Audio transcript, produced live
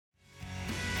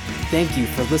Thank you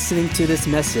for listening to this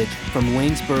message from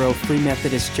Waynesboro Free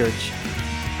Methodist Church.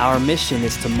 Our mission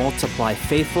is to multiply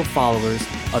faithful followers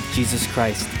of Jesus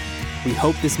Christ. We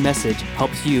hope this message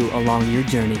helps you along your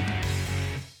journey.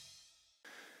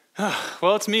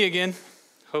 Well, it's me again.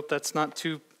 Hope that's not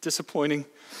too disappointing.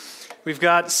 We've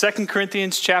got 2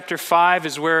 Corinthians chapter 5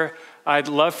 is where I'd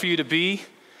love for you to be.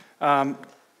 Let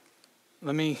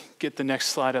me get the next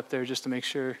slide up there just to make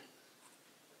sure.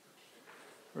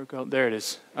 There it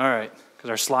is. All right, because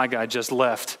our slide guy just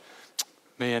left.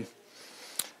 Man,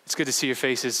 it's good to see your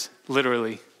faces,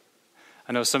 literally.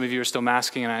 I know some of you are still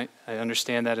masking, and I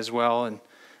understand that as well.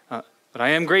 But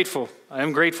I am grateful. I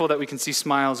am grateful that we can see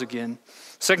smiles again.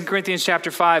 2 Corinthians chapter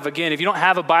 5, again, if you don't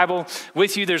have a Bible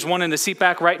with you, there's one in the seat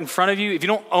back right in front of you. If you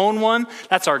don't own one,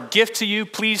 that's our gift to you.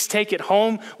 Please take it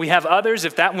home. We have others.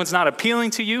 If that one's not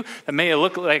appealing to you, that may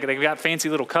look like they've got fancy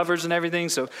little covers and everything,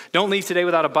 so don't leave today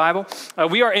without a Bible.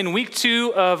 We are in week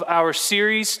 2 of our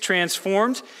series,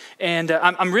 Transformed, and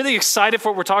I'm really excited for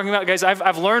what we're talking about. Guys,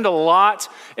 I've learned a lot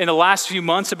in the last few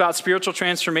months about spiritual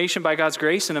transformation by God's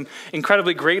grace, and I'm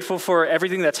incredibly grateful for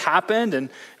everything that's happened,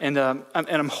 and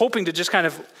I'm hoping to just kind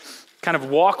of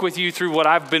walk with you through what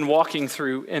I've been walking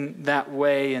through in that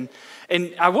way. And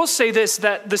I will say this,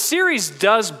 that the series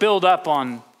does build up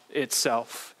on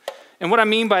itself. And what I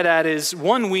mean by that is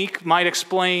one week might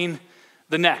explain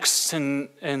the next, and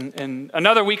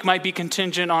another week might be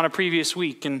contingent on a previous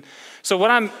week. And so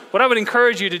what I would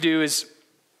encourage you to do is,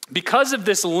 because of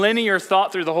this linear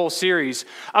thought through the whole series,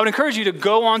 I would encourage you to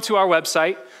go onto our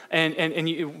website,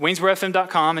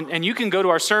 WaynesboroFM.com, and you can go to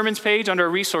our sermons page under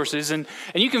resources, and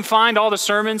you can find all the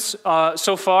sermons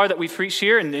so far that we've preached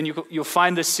here, and you'll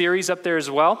find this series up there as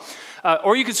well.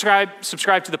 Or you can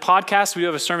subscribe to the podcast. We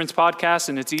have a sermons podcast,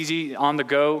 and it's easy, on the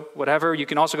go, whatever. You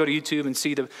can also go to YouTube and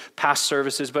see the past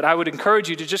services. But I would encourage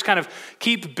you to just kind of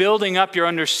keep building up your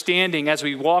understanding as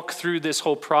we walk through this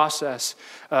whole process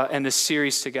and this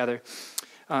series together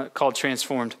called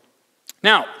Transformed.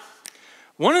 Now,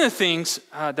 one of the things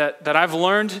that I've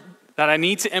learned that I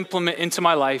need to implement into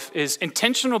my life is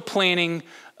intentional planning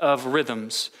of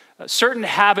rhythms. Certain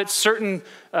habits, certain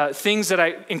things that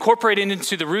I incorporate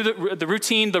into the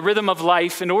routine, the rhythm of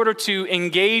life in order to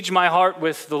engage my heart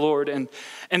with the Lord. And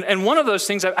one of those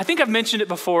things, I think I've mentioned it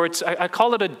before, I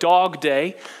call it a dog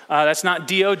day. That's not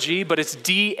D-O-G, but it's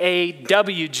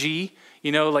D-A-W-G,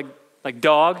 like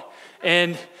dog.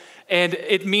 And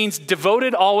it means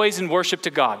devoted always in worship to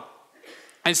God.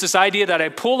 And it's this idea that I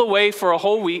pull away for a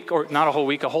whole week, or not a whole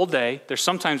week, a whole day. There's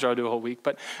sometimes where I'll do a whole week,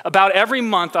 but about every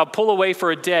month I'll pull away for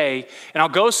a day, and I'll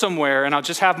go somewhere, and I'll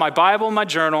just have my Bible and my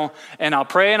journal, and I'll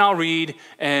pray and I'll read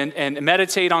and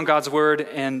meditate on God's word.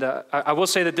 And I will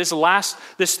say that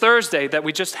this Thursday that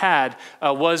we just had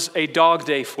was a dog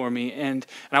day for me. And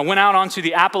I went out onto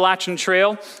the Appalachian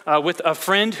Trail with a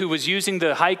friend who was using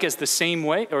the hike as the same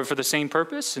way, or for the same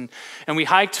purpose. And we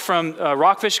hiked from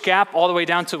Rockfish Gap all the way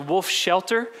down to Wolf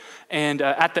Shelter. And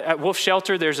at Wolf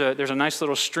Shelter, there's a nice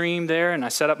little stream there, and I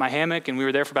set up my hammock, and we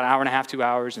were there for about an hour and a half, 2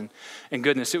 hours, and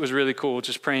goodness, it was really cool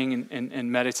just praying and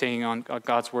meditating on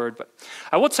God's word. But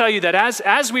I will tell you that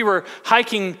as we were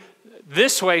hiking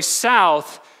this way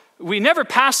south, we never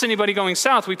passed anybody going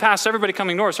south. We passed everybody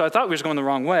coming north, so I thought we was going the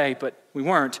wrong way, but we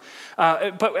weren't.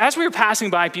 But as we were passing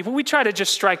by people, we tried to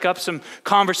just strike up some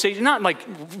conversation, not like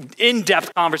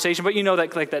in-depth conversation, but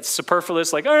like that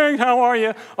superfluous, like, hey, how are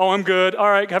you? Oh, I'm good. All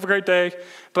right, have a great day.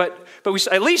 But we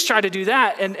at least try to do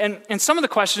that. And some of the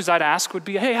questions I'd ask would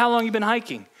be, hey, how long you been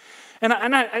hiking? And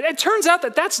it turns out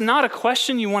that that's not a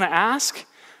question you want to ask,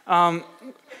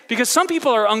 because some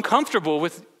people are uncomfortable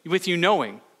with you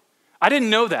knowing. I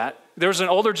didn't know that. There was an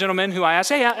older gentleman who I asked,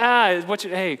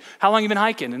 hey, how long you been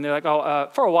hiking? And they're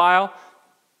like, for a while.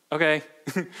 Okay.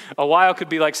 A while could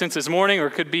be like since this morning, or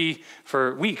it could be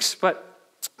for weeks. But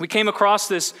we came across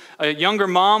this younger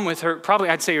mom with her, probably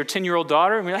I'd say her 10-year-old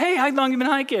daughter. And we're like, hey, how long you been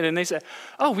hiking? And they said,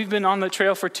 oh, we've been on the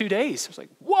trail for 2 days. I was like,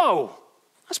 whoa,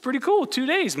 that's pretty cool. 2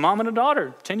 days, mom and a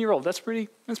daughter, 10-year-old. That's pretty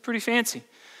fancy.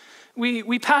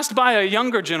 We passed by a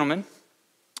younger gentleman.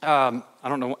 I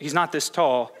don't know, he's not this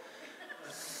tall.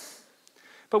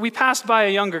 But we passed by a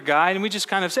younger guy, and we just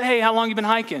kind of said, hey, how long you been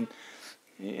hiking?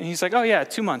 And he's like, oh, yeah,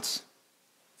 2 months.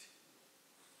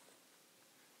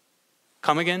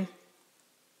 Come again?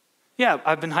 Yeah,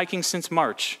 I've been hiking since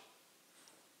March.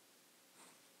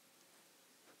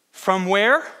 From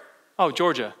where? Oh,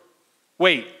 Georgia.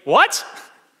 Wait, what?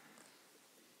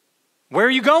 Where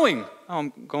are you going? Oh,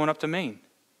 I'm going up to Maine.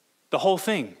 The whole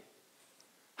thing.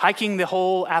 Hiking the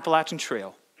whole Appalachian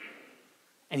Trail.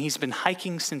 And he's been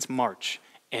hiking since March.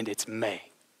 And it's May.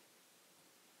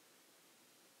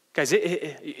 Guys, do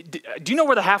you know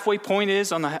where the halfway point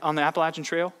is on the Appalachian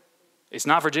Trail? It's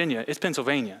not Virginia, it's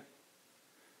Pennsylvania.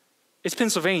 It's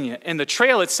Pennsylvania, and the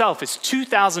trail itself is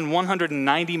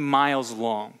 2,190 miles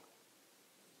long.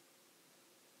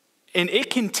 And it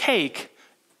can take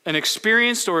an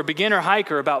experienced or a beginner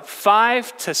hiker about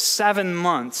 5 to 7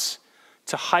 months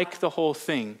to hike the whole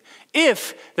thing,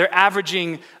 if they're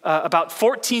averaging about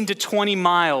 14 to 20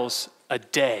 miles a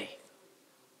day.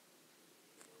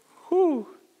 Whew.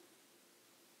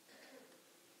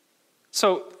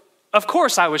 So, of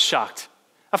course I was shocked.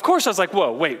 Of course I was like,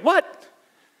 whoa, wait, what?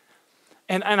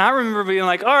 And I remember being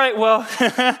like, all right, well,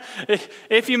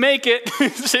 if you make it,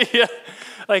 see ya.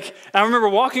 Like, I remember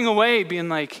walking away being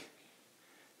like,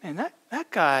 man, that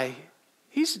guy,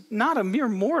 he's not a mere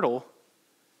mortal.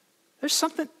 There's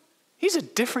something, he's a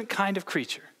different kind of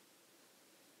creature.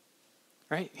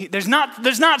 Right? There's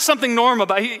not something normal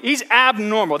about him. He's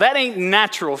abnormal. That ain't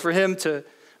natural for him to,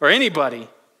 or anybody,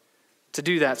 to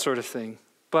do that sort of thing.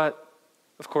 But,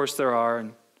 of course, there are,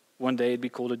 and one day it'd be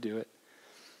cool to do it.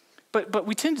 But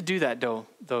we tend to do that, though,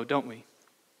 don't we?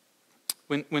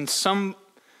 When some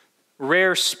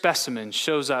rare specimen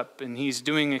shows up and he's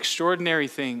doing extraordinary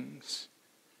things,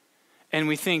 and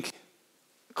we think,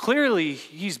 clearly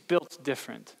he's built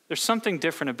different. There's something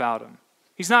different about him.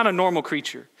 He's not a normal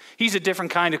creature. He's a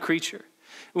different kind of creature.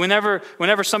 Whenever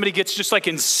somebody gets just like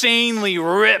insanely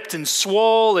ripped and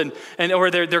swole and or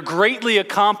they're greatly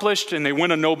accomplished and they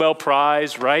win a Nobel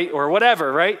Prize, right? Or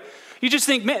whatever, right? You just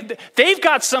think, man, they've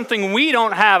got something we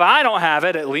don't have. I don't have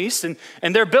it, at least.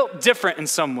 And they're built different in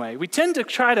some way. We tend to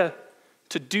try to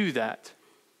do that.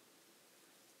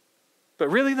 But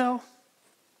really, though,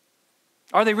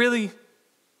 are they really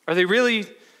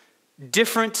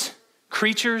different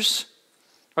creatures?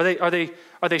 Are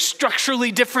they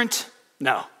structurally different?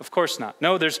 No, of course not.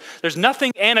 No, there's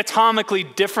nothing anatomically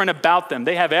different about them.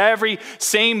 They have every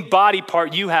same body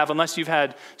part you have, unless you've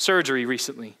had surgery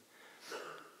recently.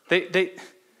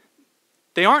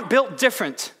 They aren't built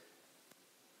different.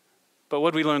 But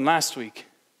what we learned last week,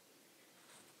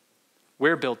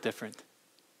 we're built different.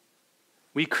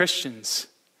 We Christians,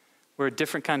 we're a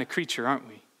different kind of creature, aren't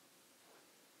we?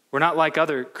 We're not like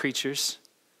other creatures.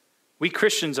 We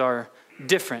Christians are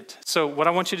different. So what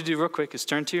I want you to do real quick is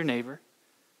turn to your neighbor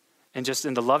and just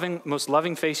in the most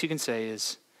loving face you can say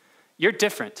is, you're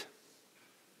different.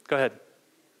 Go ahead.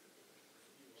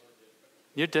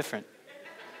 You're different.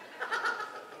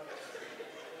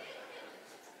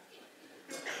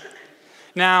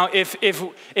 Now,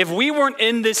 if we weren't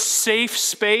in this safe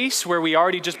space where we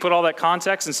already just put all that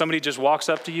context and somebody just walks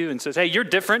up to you and says, hey, you're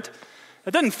different,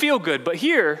 that doesn't feel good. But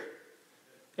here,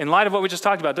 in light of what we just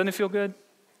talked about, doesn't it feel good?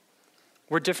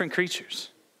 We're different creatures.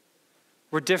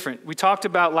 We're different. We talked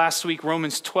about last week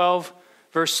Romans 12,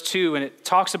 verse 2, and it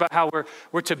talks about how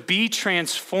we're to be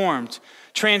transformed.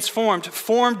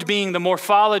 Formed being the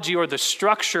morphology or the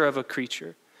structure of a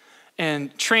creature,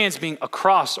 and trans being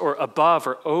across or above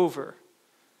or over.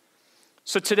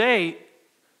 So today,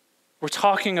 we're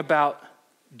talking about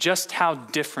just how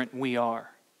different we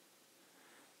are.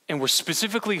 And we're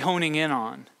specifically honing in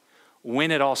on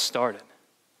when it all started.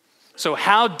 So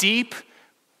how deep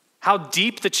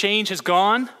the change has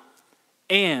gone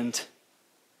and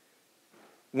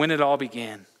when it all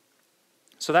began.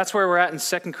 So that's where we're at in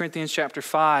 2 Corinthians chapter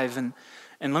 5. And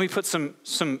let me put some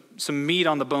meat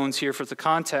on the bones here for the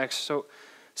context.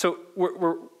 So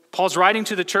Paul's writing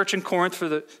to the church in Corinth for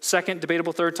the second,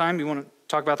 debatable third time. We want to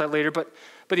talk about that later. But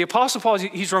the Apostle Paul,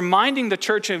 he's reminding the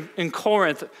church in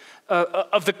Corinth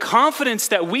of the confidence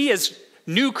that we as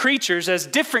new creatures, as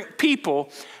different people,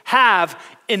 have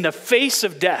in the face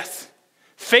of death.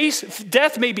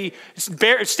 Death may be,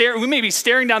 we may be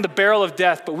staring down the barrel of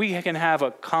death, but we can have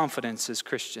a confidence as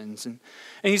Christians. And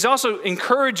he's also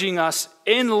encouraging us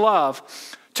in love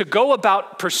to go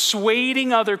about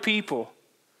persuading other people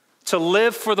to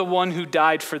live for the one who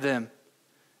died for them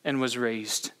and was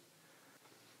raised.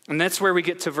 And that's where we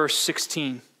get to verse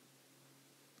 16.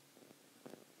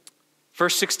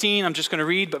 Verse 16, I'm just going to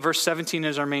read, but verse 17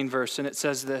 is our main verse, and it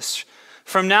says this: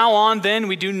 From now on, then,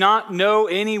 we do not know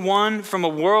anyone from a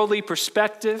worldly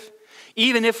perspective.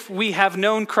 Even if we have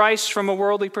known Christ from a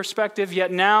worldly perspective,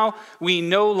 yet now we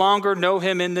no longer know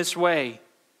him in this way.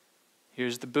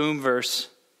 Here's the boom verse.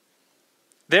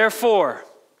 Therefore,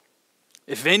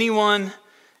 if anyone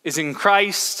is in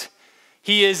Christ,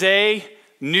 he is a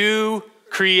new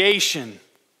creation.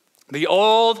 The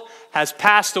old has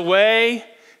passed away.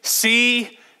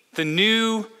 See, the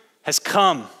new has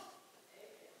come.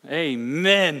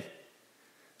 Amen.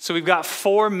 So we've got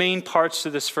four main parts to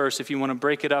this verse if you want to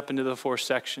break it up into the four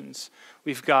sections.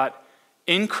 We've got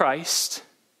in Christ,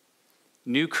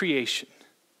 new creation.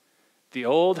 The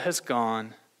old has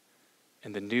gone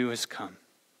and the new has come.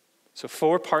 So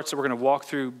 4 parts that we're going to walk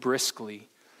through briskly.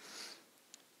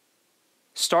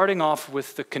 Starting off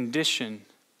with the condition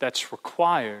that's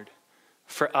required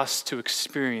for us to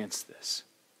experience this.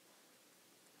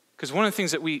 Because one of the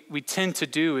things that we tend to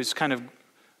do is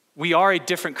we are a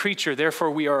different creature,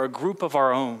 therefore we are a group of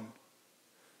our own.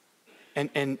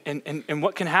 And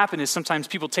what can happen is sometimes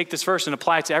people take this verse and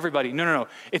apply it to everybody. No.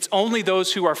 It's only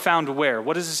those who are found where?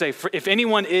 What does it say? If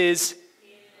anyone is...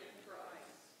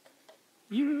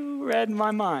 You read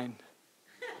my mind.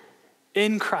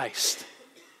 In Christ.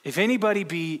 If anybody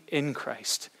be in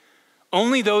Christ.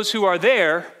 Only those who are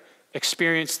there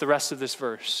experience the rest of this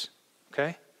verse.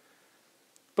 Okay?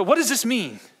 But what does this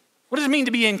mean? What does it mean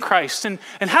to be in Christ? And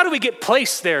how do we get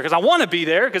placed there? Because I want to be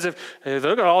there, because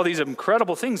look at all these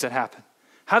incredible things that happen.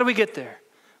 How do we get there?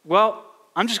 Well,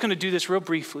 I'm just going to do this real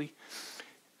briefly.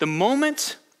 The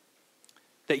moment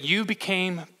that you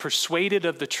became persuaded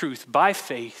of the truth by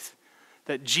faith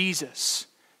that Jesus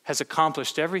has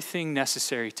accomplished everything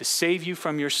necessary to save you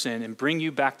from your sin and bring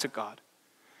you back to God,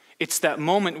 it's that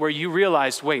moment where you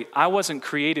realized, wait, I wasn't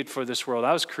created for this world.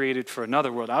 I was created for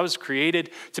another world. I was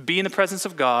created to be in the presence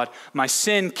of God. My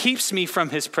sin keeps me from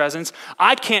his presence.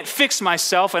 I can't fix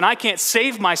myself and I can't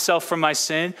save myself from my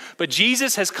sin. But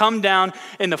Jesus has come down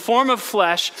in the form of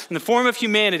flesh, in the form of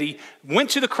humanity,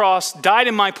 went to the cross, died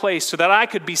in my place so that I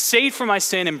could be saved from my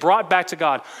sin and brought back to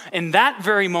God. And that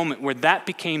very moment where that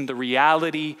became the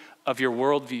reality of your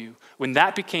worldview, when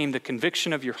that became the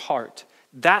conviction of your heart,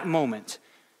 that moment,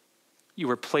 you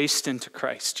were placed into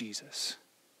Christ Jesus.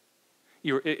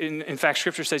 You were, in fact,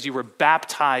 Scripture says you were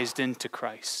baptized into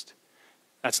Christ.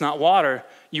 That's not water.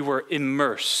 You were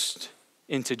immersed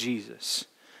into Jesus.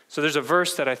 So there's a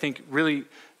verse that I think really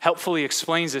helpfully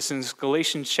explains this in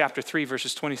Galatians chapter 3,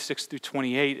 verses 26 through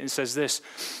 28. And it says this: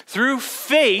 through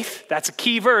faith, that's a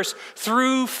key verse,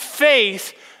 through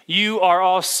faith you are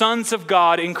all sons of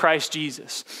God in Christ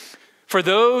Jesus. For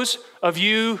those of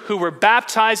you who were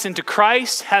baptized into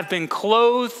Christ have been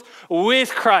clothed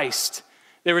with Christ.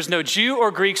 There is no Jew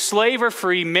or Greek, slave or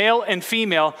free, male and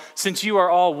female, since you are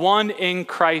all one in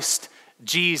Christ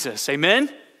Jesus.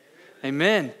 Amen?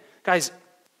 Amen. Guys,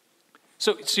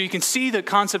 so you can see the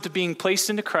concept of being placed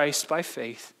into Christ by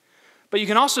faith. But you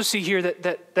can also see here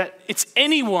that it's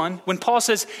anyone, when Paul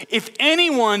says, if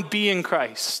anyone be in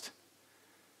Christ.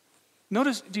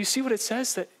 Notice, do you see what it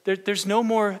says? That there's no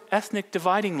more ethnic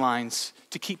dividing lines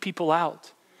to keep people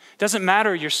out. It doesn't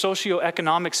matter your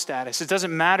socioeconomic status. It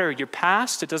doesn't matter your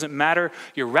past. It doesn't matter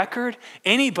your record.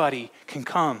 Anybody can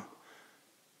come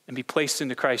and be placed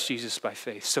into Christ Jesus by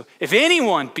faith. So if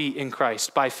anyone be in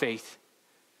Christ by faith,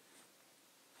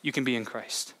 you can be in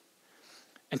Christ.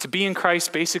 And to be in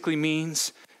Christ basically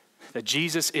means that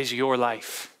Jesus is your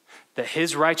life, that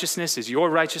his righteousness is your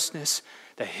righteousness,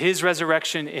 that his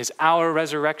resurrection is our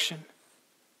resurrection.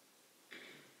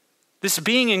 This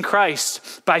being in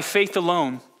Christ by faith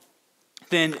alone,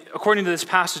 then, according to this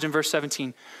passage in verse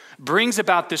 17, brings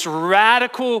about this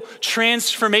radical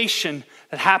transformation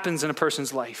that happens in a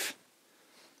person's life.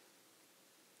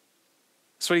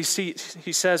 That's what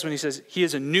he says when he says he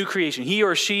is a new creation. He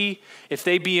or she, if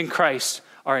they be in Christ,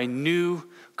 are a new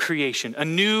creation,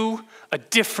 a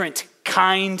different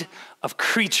kind of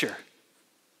creature.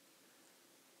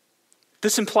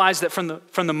 This implies that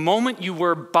from the moment you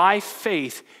were by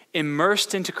faith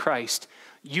immersed into Christ,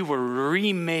 you were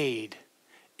remade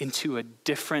into a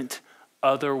different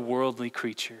otherworldly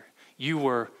creature. You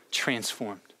were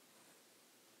transformed.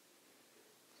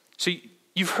 So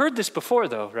you've heard this before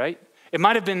though, right? It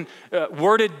might have been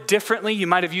worded differently. You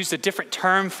might have used a different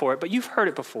term for it, but you've heard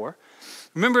it before.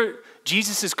 Remember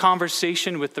Jesus'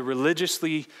 conversation with the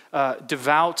religiously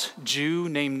devout Jew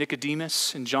named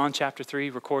Nicodemus in John chapter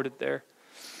 3, recorded there.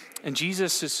 And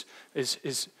Jesus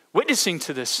is witnessing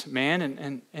to this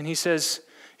man, and he says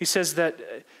that,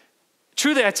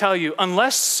 truly I tell you,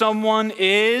 unless someone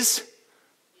is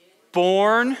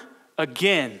born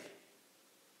again,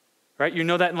 right? You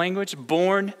know that language,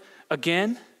 born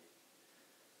again?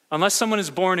 Unless someone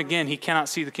is born again, he cannot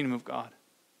see the kingdom of God.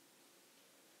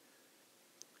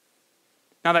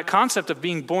 Now that concept of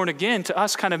being born again to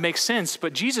us kind of makes sense,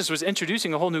 but Jesus was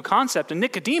introducing a whole new concept, and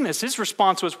Nicodemus, his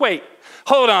response was, wait,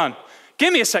 hold on,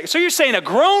 give me a second. So you're saying a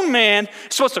grown man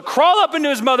is supposed to crawl up into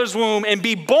his mother's womb and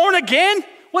be born again?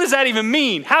 What does that even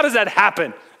mean? How does that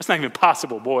happen? That's not even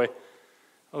possible, boy.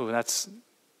 Oh, that's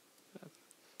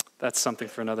something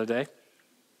for another day.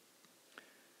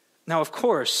 Now, of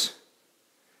course,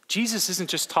 Jesus isn't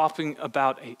just talking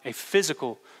about a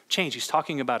physical change. He's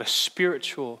talking about a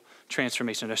spiritual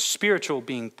transformation, a spiritual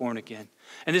being born again.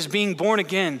 And this being born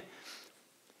again,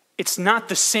 it's not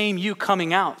the same you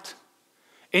coming out.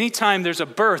 Anytime there's a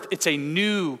birth, it's a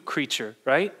new creature,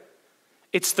 right?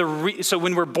 It's so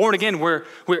when we're born again, we're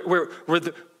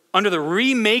under the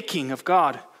remaking of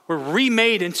God. We're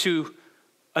remade into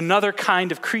another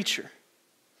kind of creature.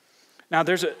 Now,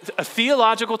 there's a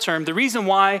theological term. The reason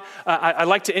why I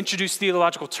like to introduce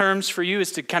theological terms for you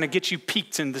is to kind of get you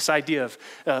peaked in this idea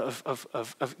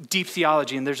of deep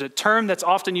theology. And there's a term that's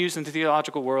often used in the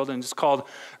theological world, and it's called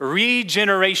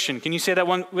regeneration. Can you say that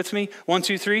one with me? 1,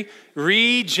 2, 3.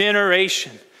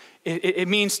 Regeneration. It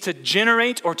means to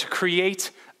generate or to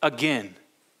create again.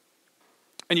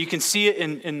 And you can see it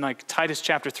in like Titus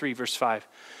chapter 3, verse 5.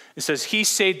 It says, he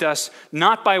saved us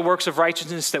not by works of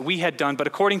righteousness that we had done, but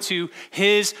according to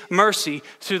his mercy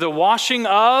through the washing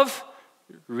of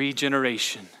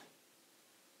regeneration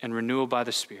and renewal by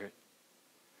the Spirit.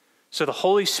 So the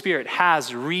Holy Spirit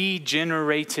has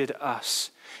regenerated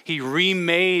us. He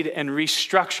remade and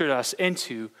restructured us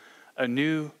into a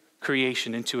new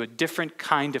creation, into a different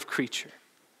kind of creature.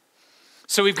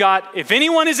 So we've got, if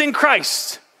anyone is in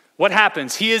Christ, what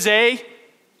happens? He is a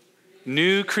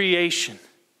new creation.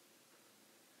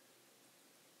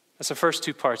 That's the first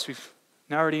two parts. We've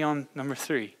now already on number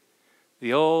 3.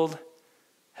 The old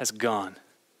has gone.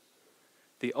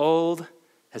 The old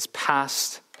has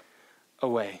passed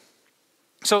away.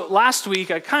 So last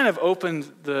week, I kind of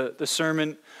opened the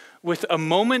sermon with a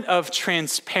moment of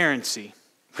transparency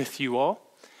with you all.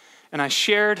 And I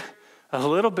shared a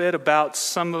little bit about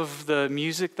some of the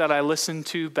music that I listened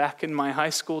to back in my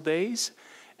high school days.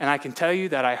 And I can tell you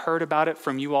that I heard about it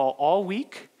from you all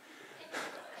week.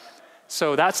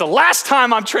 So that's the last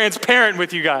time I'm transparent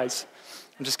with you guys.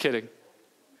 I'm just kidding.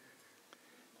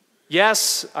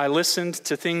 Yes, I listened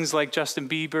to things like Justin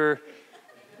Bieber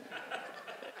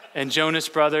and Jonas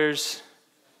Brothers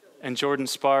and Jordan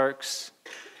Sparks.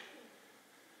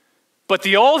 But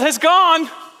the old has gone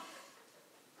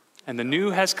and the new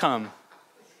has come.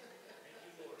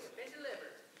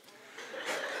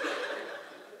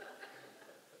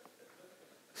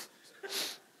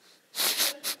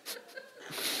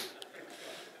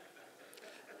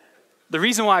 The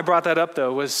reason why I brought that up,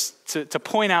 though, was to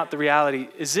point out the reality.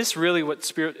 Is this really what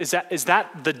is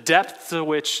that the depth to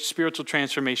which spiritual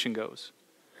transformation goes?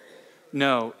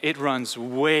 No, it runs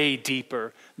way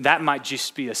deeper. That might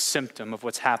just be a symptom of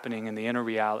what's happening in the inner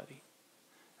reality,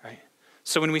 right?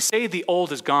 So when we say the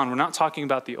old is gone, we're not talking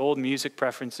about the old music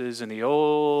preferences and the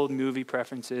old movie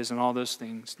preferences and all those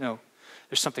things. No,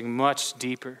 there's something much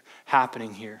deeper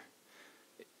happening here.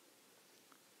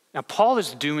 Now, Paul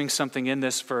is doing something in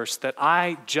this verse that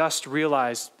I just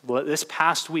realized this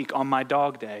past week on my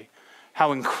dog day,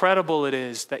 how incredible it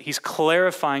is that he's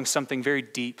clarifying something very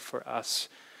deep for us,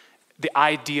 the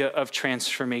idea of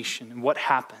transformation and what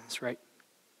happens, right?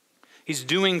 He's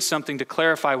doing something to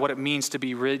clarify what it means to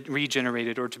be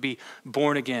regenerated or to be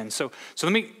born again. So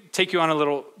let me take you on a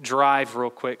little drive real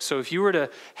quick. So if you were to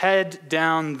head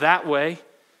down that way,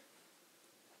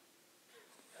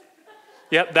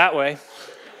 yep, that way,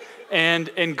 and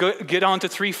get on to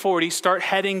 340, start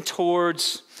heading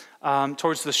towards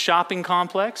the shopping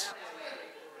complex.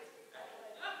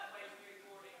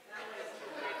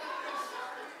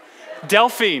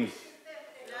 Delphine.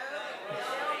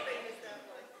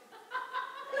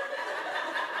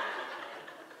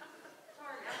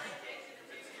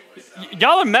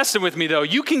 Y'all are messing with me though.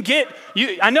 You can get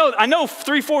I know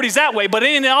 340's that way, but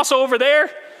ain't it also over there?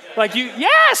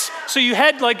 Yes. So you're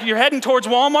heading towards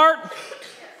Walmart.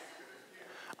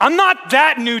 I'm not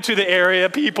that new to the area,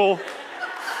 people.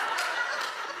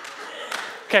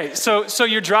 Okay, so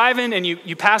you're driving and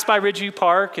you pass by Ridgeview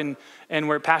Park and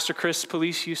where Pastor Chris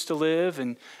Police used to live,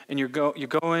 and you're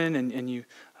going and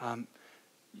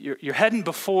you're heading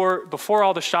before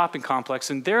all the shopping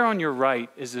complex, and there on your right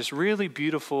is this really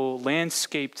beautiful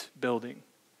landscaped building.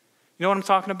 You know what I'm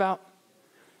talking about?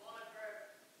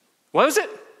 What was it?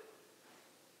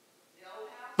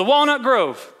 The Walnut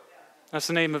Grove. That's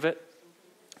the name of it.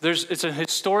 It's a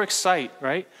historic site,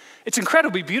 right? It's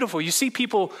incredibly beautiful. You see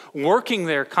people working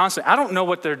there constantly. I don't know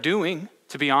what they're doing,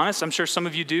 to be honest. I'm sure some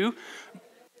of you do.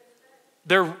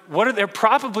 They're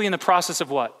probably in the process of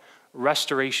what?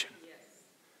 Restoration,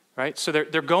 right? So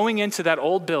they're going into that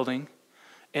old building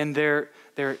and they're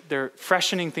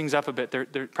freshening things up a bit.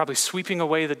 They're probably sweeping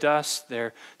away the dust.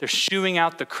 They're shooing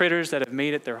out the critters that have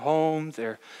made it their home.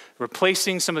 They're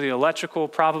replacing some of the electrical,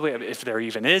 probably, if there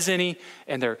even is any,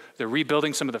 and they're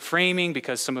rebuilding some of the framing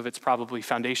because some of it's probably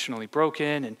foundationally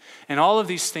broken. And all of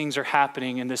these things are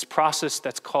happening in this process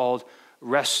that's called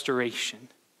restoration.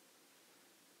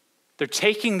 They're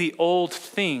taking the old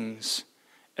things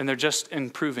and they're just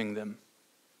improving them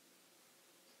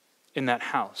in that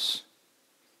house.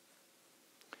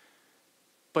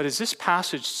 But is this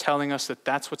passage telling us that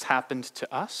that's what's happened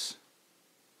to us?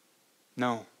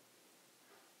 No.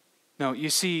 No, you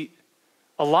see,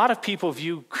 a lot of people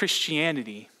view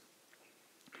Christianity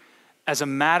as a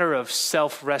matter of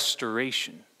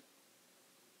self-restoration.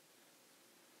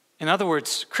 In other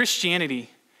words, Christianity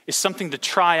is something to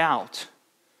try out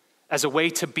as a way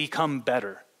to become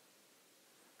better,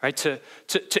 right? To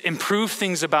improve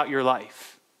things about your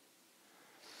life.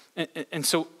 And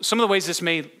so some of the ways this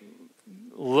may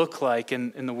look like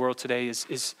in the world today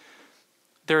is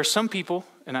there are some people,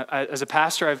 and I, as a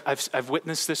pastor, I've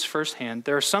witnessed this firsthand.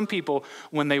 There are some people,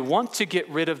 when they want to get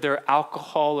rid of their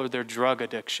alcohol or their drug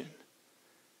addiction,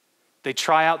 they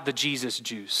try out the Jesus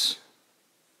juice.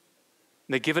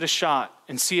 They give it a shot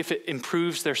and see if it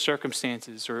improves their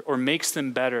circumstances or makes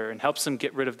them better and helps them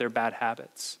get rid of their bad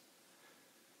habits.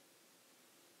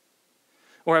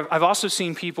 Or I've also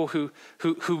seen people who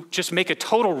just make a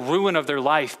total ruin of their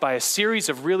life by a series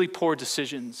of really poor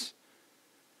decisions.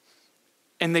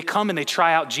 And they come and they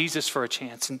try out Jesus for a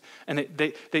chance. And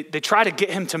they try to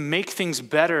get him to make things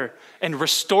better and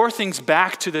restore things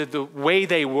back to the way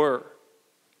they were.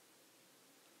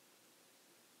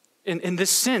 In this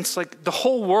sense, like the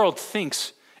whole world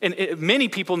thinks, and many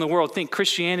people in the world think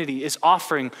Christianity is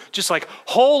offering just like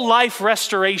whole life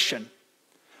restoration.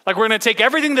 Like we're going to take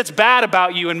everything that's bad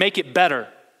about you and make it better.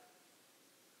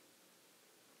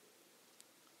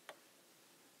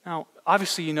 Now,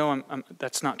 obviously, you know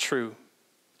that's not true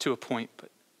to a point,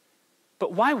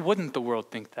 but why wouldn't the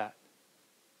world think that?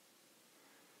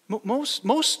 Most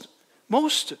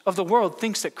of the world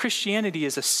thinks that Christianity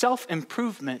is a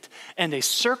self-improvement and a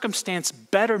circumstance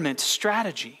betterment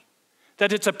strategy,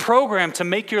 that it's a program to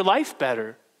make your life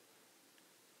better.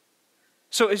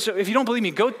 So if you don't believe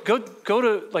me, go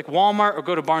to like Walmart or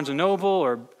go to Barnes & Noble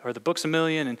or the Books A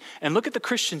Million and look at the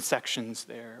Christian sections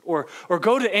there. Or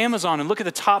go to Amazon and look at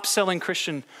the top-selling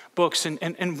Christian books.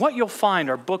 And what you'll find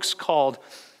are books called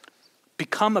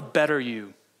Become a Better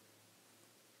You,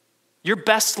 Your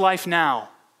Best Life Now.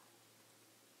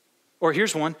 Or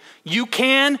here's one, You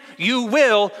Can, You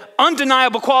Will,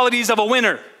 Undeniable Qualities of a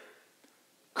Winner,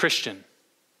 Christian.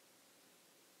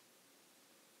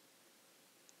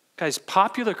 Guys,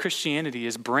 popular Christianity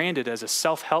is branded as a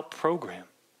self-help program.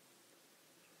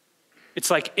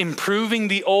 It's like improving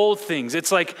the old things.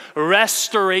 It's like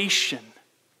restoration.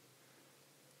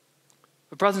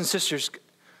 But brothers and sisters,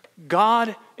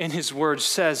 God in his word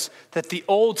says that the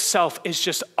old self is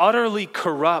just utterly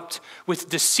corrupt with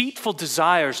deceitful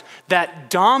desires that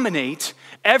dominate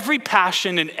every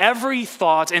passion and every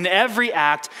thought and every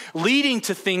act, leading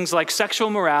to things like sexual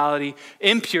immorality,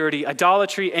 impurity,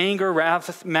 idolatry, anger,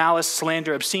 wrath, malice,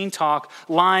 slander, obscene talk,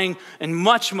 lying, and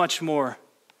much, much more.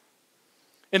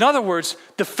 In other words,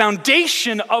 the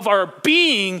foundation of our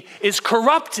being is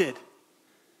corrupted.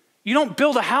 You don't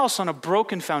build a house on a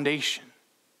broken foundation.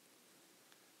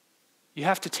 You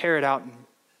have to tear it out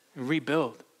and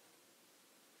rebuild.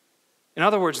 In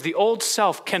other words, the old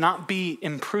self cannot be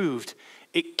improved.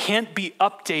 It can't be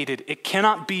updated. It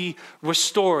cannot be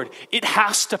restored. It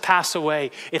has to pass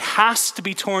away. It has to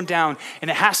be torn down, and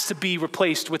it has to be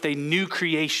replaced with a new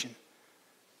creation.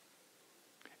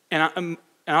 And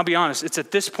I'll be honest, it's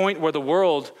at this point where the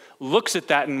world looks at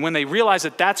that, and when they realize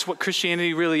that that's what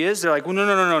Christianity really is, they're like, well, no,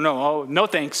 oh, no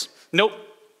thanks. Nope.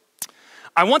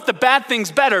 I want the bad things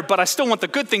better, but I still want the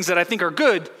good things that I think are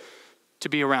good to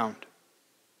be around.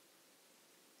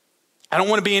 I don't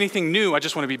want to be anything new. I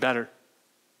just want to be better.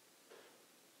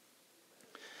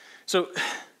 So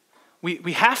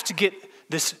we have to get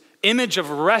this image of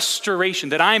restoration,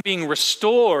 that I'm being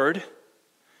restored,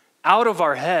 out of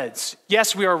our heads.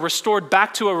 Yes, we are restored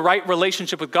back to a right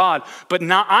relationship with God, but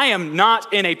I am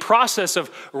not in a process of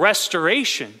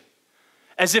restoration,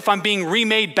 as if I'm being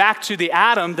remade back to the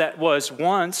Adam that was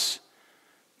once.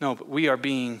 No, but we are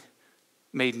being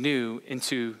made new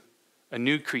into a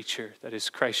new creature that is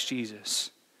Christ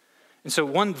Jesus. And so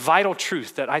one vital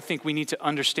truth that I think we need to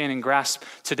understand and grasp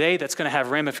today that's going to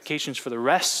have ramifications for the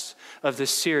rest of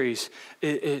this series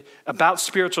about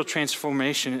spiritual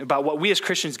transformation, about what we as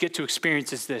Christians get to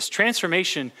experience is this.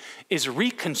 Transformation is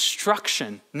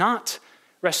reconstruction, not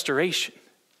restoration.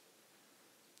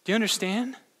 Do you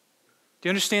understand? Do you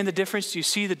understand the difference? Do you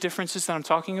see the differences that I'm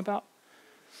talking about?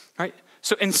 Right?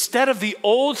 So instead of the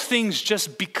old things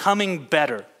just becoming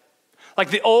better, like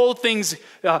the old things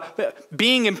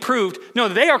being improved, no,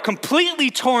 they are completely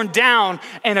torn down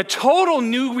and a total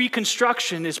new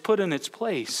reconstruction is put in its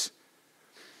place.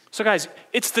 So guys,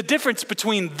 it's the difference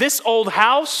between this old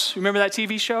house, remember that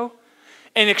TV show?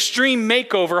 And Extreme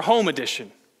Makeover Home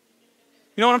Edition.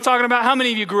 You know what I'm talking about? How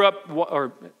many of you grew up,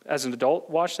 or as an adult,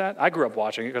 watched that? I grew up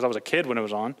watching it because I was a kid when it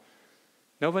was on.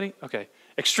 Nobody? Okay.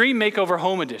 Extreme Makeover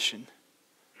Home Edition.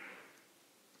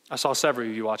 I saw several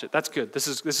of you watch it. That's good. This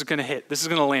is going to hit. This is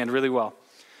going to land really well.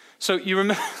 So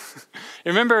you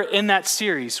remember in that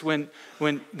series when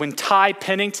Ty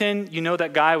Pennington, you know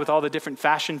that guy with all the different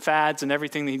fashion fads and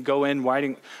everything, he'd go in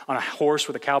riding on a horse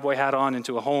with a cowboy hat on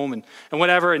into a home and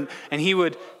whatever, and he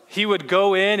would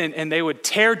go in and they would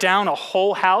tear down a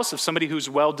whole house of somebody who's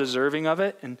well deserving of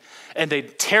it, and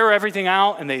they'd tear everything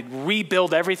out and they'd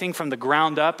rebuild everything from the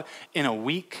ground up in a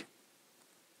week.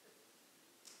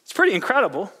 It's pretty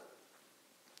incredible.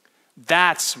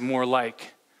 That's more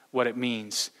like what it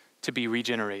means to be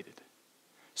regenerated.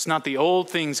 It's not the old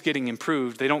things getting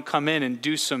improved. They don't come in and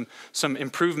do some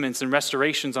improvements and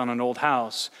restorations on an old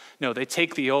house. No, they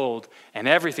take the old and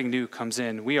everything new comes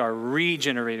in. We are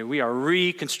regenerated. We are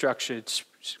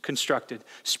constructed,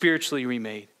 spiritually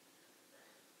remade.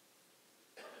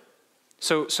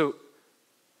 So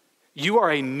you are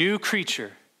a new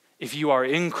creature if you are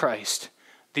in Christ.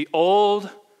 The old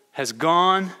has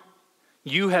gone.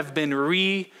 You have been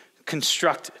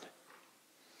reconstructed.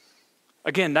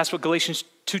 Again, that's what Galatians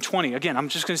 2:20. Again, I'm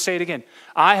just going to say it again.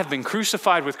 I have been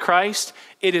crucified with Christ.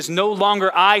 It is no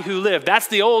longer I who live. That's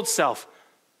the old self.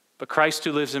 But Christ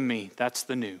who lives in me. That's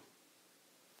the new.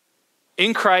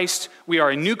 In Christ, we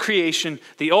are a new creation.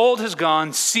 The old has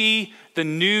gone. See, the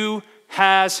new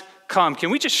has come. Can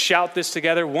we just shout this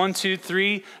together? 1, 2,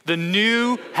 3. The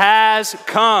new has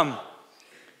come.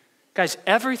 Guys,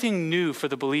 everything new for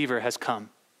the believer has come.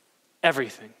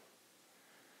 Everything.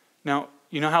 Now,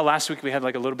 you know how last week we had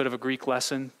like a little bit of a Greek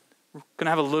lesson? We're going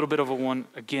to have a little bit of a one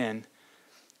again.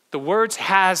 The words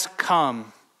has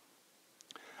come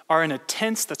are in a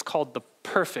tense that's called the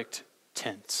perfect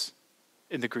tense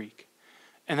in the Greek.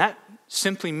 And that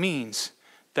simply means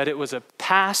that it was a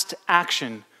past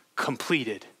action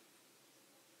completed.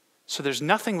 So there's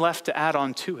nothing left to add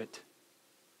on to it.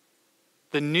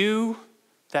 The new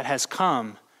that has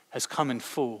come in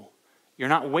full. You're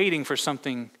not waiting for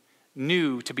something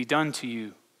new to be done to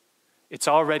you. It's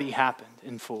already happened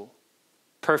in full,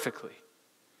 perfectly.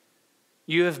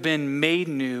 You have been made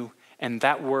new, and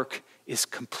that work is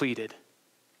completed.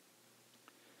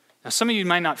 Now, some of you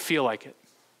might not feel like it,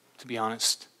 to be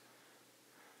honest.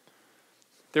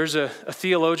 There's a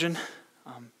theologian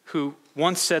who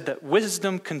once said that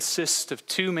wisdom consists of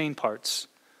two main parts: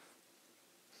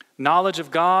 knowledge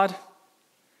of God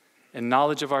and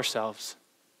knowledge of ourselves.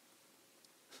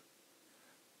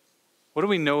 What do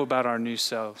we know about our new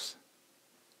selves?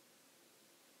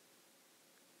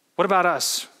 What about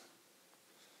us?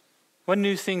 What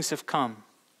new things have come?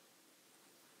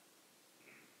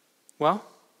 Well,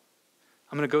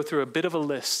 I'm going to go through a bit of a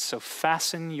list, so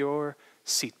fasten your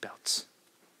seatbelts.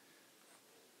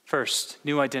 First,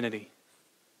 new identity.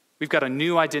 We've got a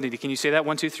new identity. Can you say that?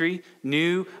 1, 2, 3.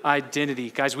 New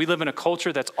identity. Guys, we live in a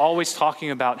culture that's always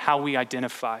talking about how we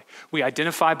identify. We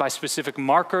identify by specific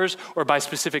markers or by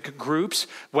specific groups,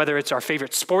 whether it's our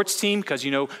favorite sports team, because, you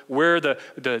know, we're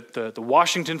the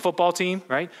Washington football team,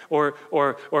 right? Or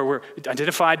we're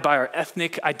identified by our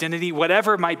ethnic identity,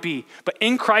 whatever it might be. But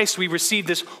in Christ, we receive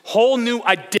this whole new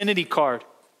identity card.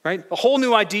 Right? A whole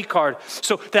new ID card,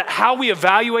 so that how we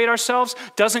evaluate ourselves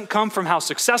doesn't come from how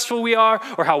successful we are,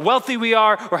 or how wealthy we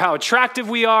are, or how attractive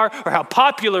we are, or how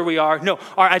popular we are. No,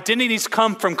 our identities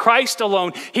come from Christ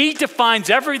alone. He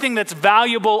defines everything that's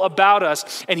valuable about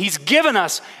us, and he's given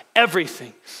us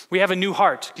everything. We have a new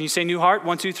heart. Can you say new heart?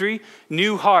 1, 2, 3.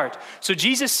 New heart. So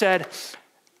Jesus said,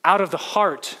 out of the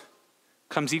heart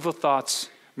comes evil thoughts,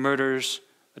 murders,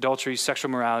 adultery,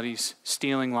 sexual moralities,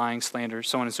 stealing, lying, slander,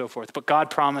 so on and so forth. But God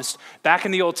promised back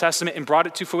in the Old Testament and brought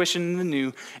it to fruition in the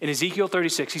New. In Ezekiel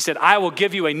 36, he said, I will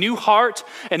give you a new heart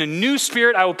and a new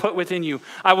spirit I will put within you.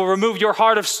 I will remove your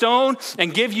heart of stone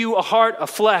and give you a heart of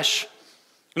flesh.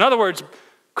 In other words,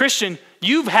 Christian,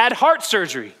 you've had heart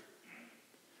surgery.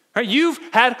 Right? You've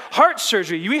had heart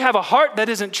surgery. You have a heart that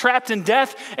isn't trapped in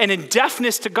death and in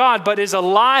deafness to God, but is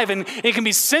alive and it can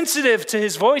be sensitive to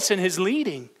his voice and his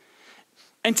leading.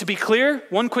 And to be clear,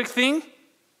 one quick thing,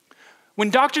 when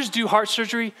doctors do heart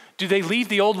surgery, do they leave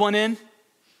the old one in?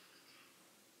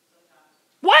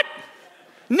 What?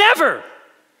 Never.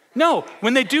 No,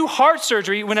 when they do heart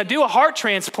surgery, when I do a heart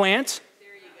transplant,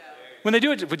 when they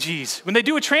do it, when they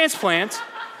do a transplant,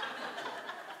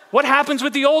 what happens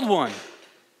with the old one?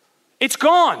 It's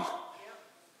gone.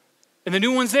 And the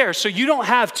new one's there. So you don't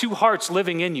have two hearts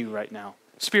living in you right now,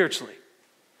 spiritually.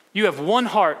 You have one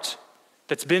heart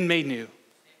that's been made new.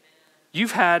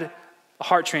 You've had a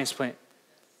heart transplant,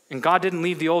 and God didn't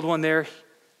leave the old one there.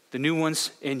 The new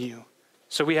one's in you.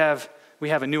 So we have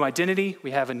a new identity.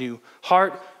 We have a new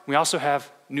heart. We also have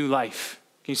new life.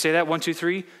 Can you say that? 1, 2,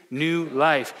 3. New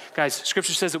life. Guys,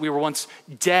 Scripture says that we were once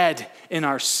dead in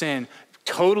our sin,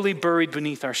 totally buried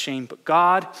beneath our shame. But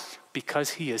God,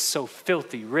 because he is so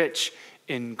filthy rich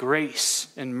in grace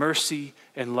and mercy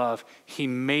and love, he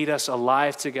made us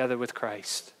alive together with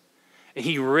Christ. And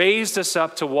he raised us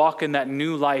up to walk in that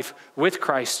new life with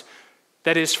Christ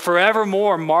that is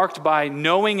forevermore marked by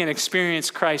knowing and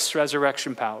experiencing Christ's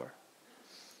resurrection power.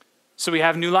 So we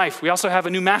have new life. We also have a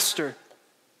new master.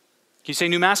 Can you say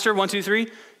new master? 1, 2,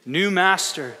 3. New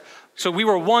master. So we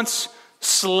were once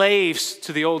slaves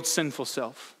to the old sinful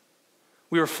self.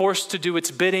 We were forced to do its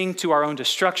bidding to our own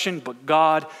destruction, but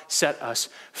God set us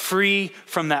free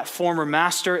from that former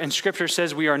master. And Scripture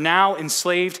says we are now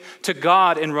enslaved to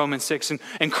God in Romans 6.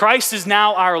 And Christ is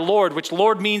now our Lord, which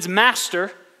Lord means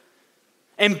master.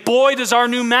 And boy, does our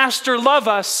new master love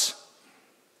us.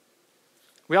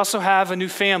 We also have a new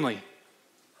family.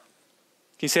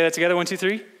 Can you say that together? 1, 2,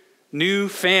 3. New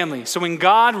family. So when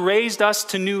God raised us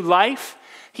to new life,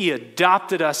 he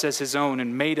adopted us as his own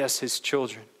and made us his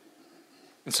children.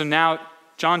 And so now,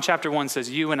 John chapter 1 says,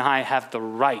 you and I have the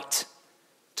right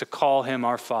to call him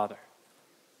our Father.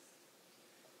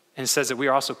 And it says that we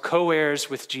are also co-heirs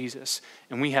with Jesus.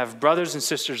 And we have brothers and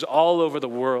sisters all over the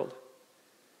world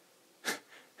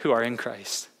who are in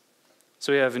Christ.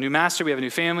 So we have a new master, we have a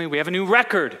new family, we have a new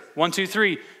record. 1, 2,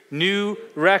 3, new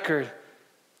record.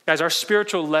 Guys, our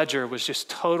spiritual ledger was just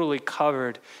totally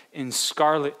covered in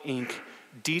scarlet ink,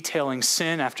 detailing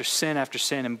sin after sin after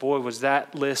sin. And boy, was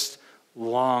that list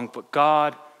long. But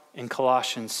God in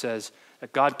Colossians says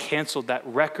that God canceled that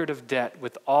record of debt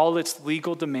with all its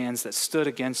legal demands that stood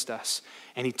against us.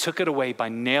 And he took it away by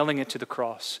nailing it to the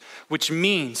cross, which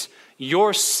means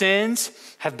your sins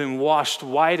have been washed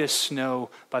white as snow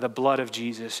by the blood of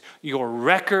Jesus. Your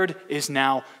record is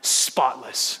now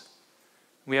spotless.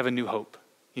 We have a new hope.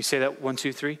 You say that? 1,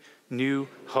 2, 3. New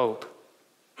hope.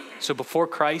 So before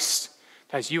Christ,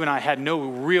 guys, you and I had no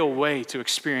real way to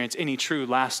experience any true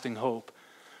lasting hope.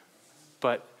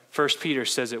 But 1 Peter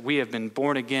says that we have been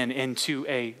born again into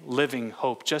a living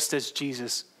hope, just as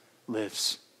Jesus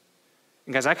lives.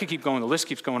 And guys, I could keep going. The list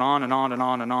keeps going on and on and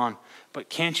on and on. But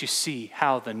can't you see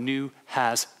how the new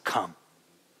has come?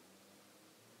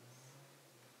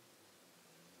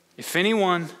 If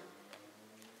anyone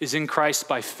is in Christ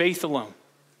by faith alone,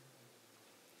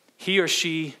 he or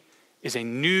she is a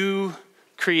new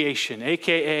creation,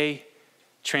 aka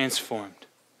transformed.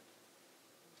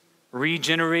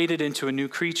 Regenerated into a new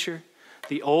creature.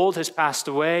 The old has passed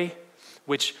away,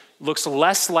 which looks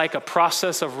less like a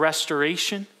process of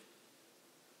restoration.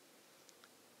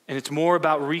 And it's more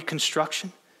about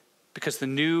reconstruction because the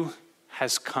new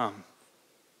has come.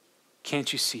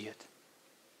 Can't you see it?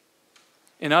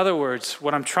 In other words,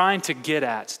 what I'm trying to get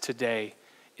at today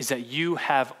is that you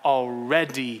have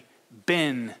already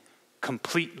been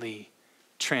completely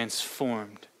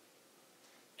transformed.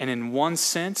 And in one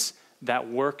sense, that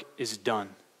work is done.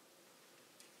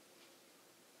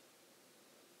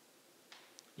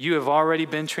 You have already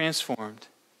been transformed.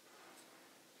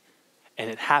 And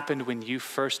it happened when you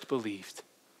first believed.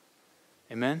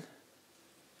 Amen?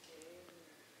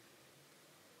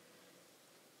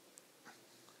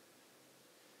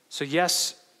 So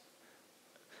yes,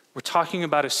 we're talking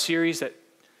about a series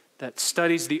that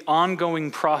studies the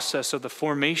ongoing process of the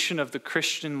formation of the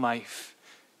Christian life.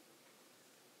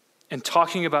 And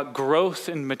talking about growth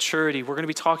and maturity, we're going to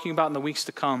be talking about in the weeks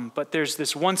to come. But there's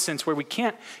this one sense where we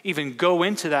can't even go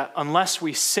into that unless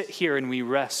we sit here and we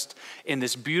rest in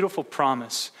this beautiful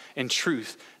promise and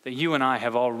truth that you and I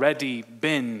have already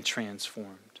been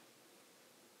transformed.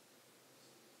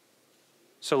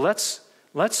 So let's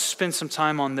spend some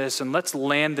time on this and let's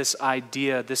land this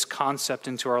idea, this concept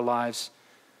into our lives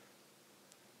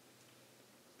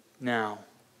now.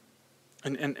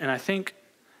 And I think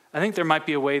there might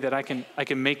be a way that I can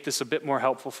make this a bit more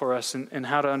helpful for us in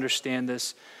how to understand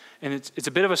this. And it's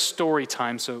a bit of a story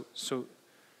time, so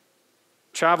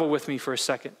travel with me for a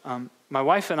second. My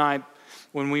wife and I,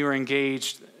 when we were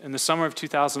engaged in the summer of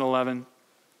 2011,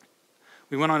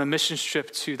 we went on a missions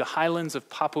trip to the highlands of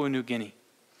Papua New Guinea.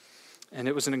 And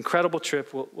it was an incredible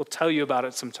trip. We'll tell you about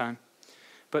it sometime.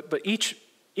 But each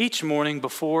each morning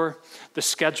before the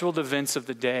scheduled events of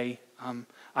the day,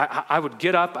 I would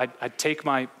get up, I'd take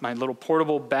my little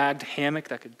portable bagged hammock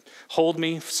that could hold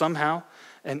me somehow,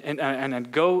 and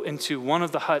I'd go into one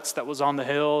of the huts that was on the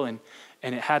hill, and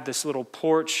it had this little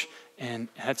porch, and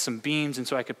it had some beams, and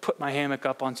so I could put my hammock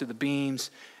up onto the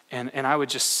beams, and I would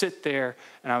just sit there,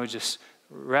 and I would just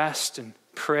rest and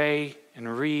pray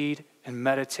and read and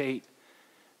meditate.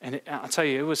 And I'll tell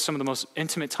you, it was some of the most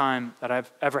intimate time that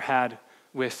I've ever had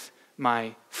with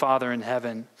my Father in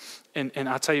heaven. And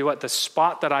I'll tell you what, the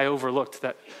spot that I overlooked,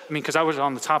 because I was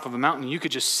on the top of a mountain, you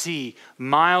could just see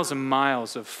miles and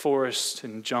miles of forest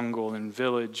and jungle and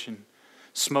village and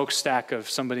smokestack of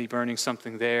somebody burning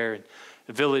something there, and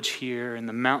the village here and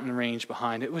the mountain range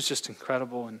behind. It was just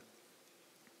incredible. And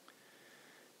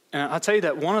I'll tell you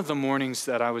that one of the mornings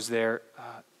that I was there,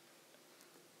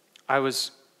 I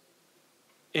was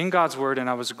in God's word, and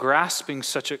I was grasping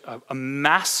such a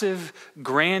massive,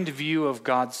 grand view of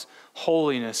God's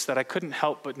holiness that I couldn't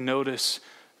help but notice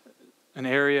an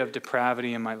area of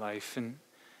depravity in my life. And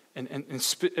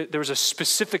there was a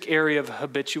specific area of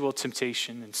habitual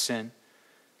temptation and sin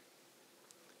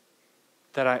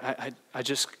that I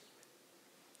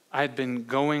had been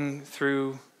going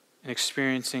through and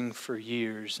experiencing for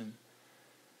years.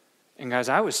 And guys,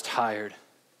 I was tired.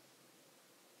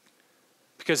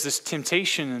 Because this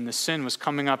temptation and the sin was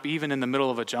coming up even in the middle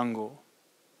of a jungle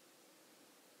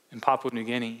in Papua New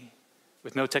Guinea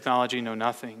with no technology, no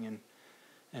nothing.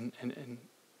 And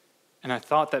I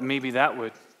thought that maybe that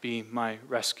would be my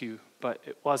rescue, but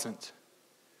it wasn't.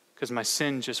 Because my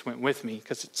sin just went with me,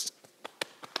 because it's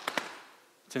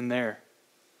in there.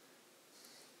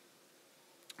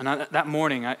 And that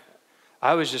morning, I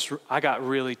got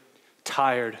really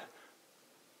tired.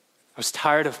 I was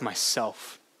tired of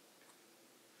myself.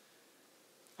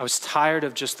 I was tired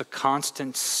of just the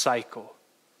constant cycle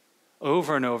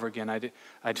over and over again.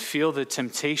 I'd feel the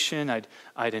temptation,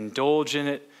 I'd indulge in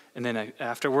it, and then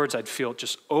afterwards I'd feel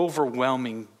just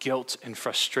overwhelming guilt and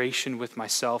frustration with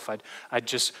myself. I'd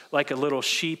just, like a little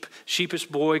sheepish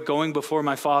boy going before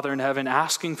my Father in heaven,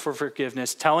 asking for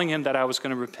forgiveness, telling him that I was going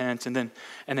to repent, and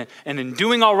then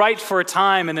doing all right for a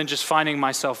time, and then just finding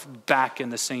myself back in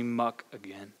the same muck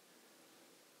again.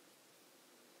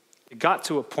 It got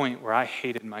to a point where I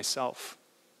hated myself.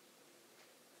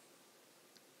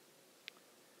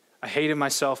 I hated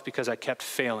myself because I kept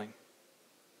failing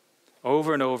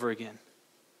over and over again,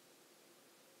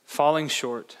 falling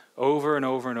short over and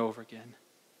over and over again.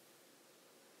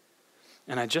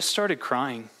 And I just started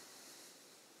crying.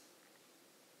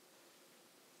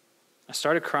 I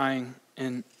started crying,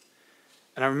 and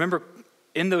I remember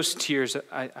in those tears,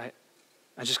 I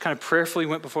just kind of prayerfully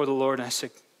went before the Lord, and I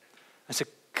said,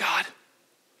 God,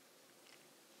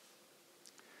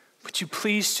 would you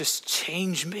please just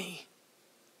change me?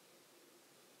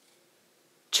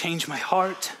 Change my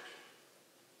heart.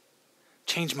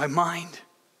 Change my mind.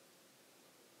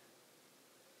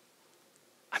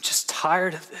 I'm just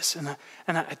tired of this, and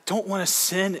I don't want to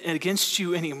sin against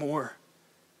you anymore.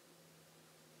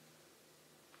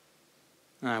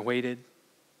 And I waited,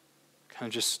 kind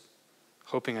of just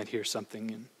hoping I'd hear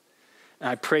something, and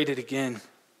I prayed it again.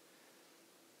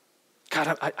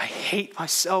 God, I hate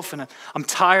myself, and I'm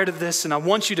tired of this, and I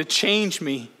want you to change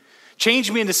me.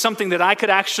 Change me into something that I could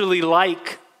actually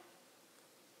like.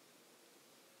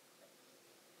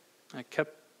 I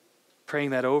kept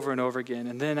praying that over and over again.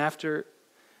 And then after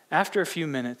a few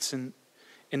minutes, and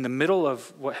in the middle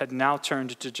of what had now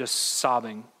turned to just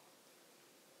sobbing,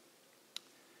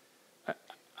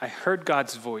 I heard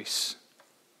God's voice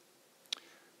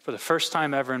for the first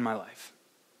time ever in my life.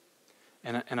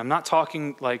 And I'm not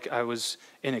talking like I was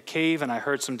in a cave and I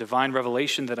heard some divine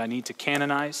revelation that I need to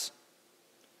canonize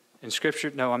in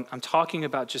Scripture. No, I'm talking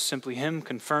about just simply him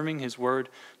confirming his word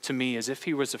to me as if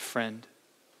he was a friend.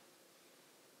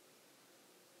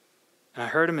 And I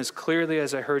heard him as clearly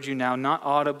as I heard you now, not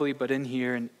audibly, but in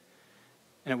here. And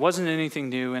it wasn't anything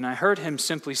new. And I heard him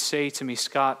simply say to me,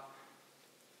 Scott,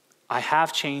 I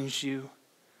have changed you.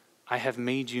 I have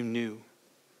made you new.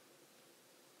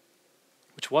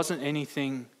 Which wasn't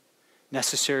anything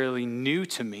necessarily new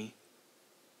to me.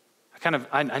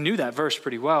 I knew that verse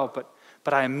pretty well,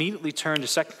 but I immediately turned to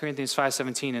 2 Corinthians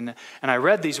 5:17, and I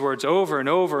read these words over and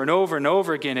over and over and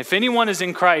over again. If anyone is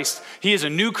in Christ, he is a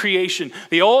new creation.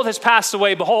 The old has passed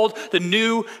away. Behold, the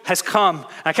new has come.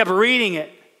 And I kept reading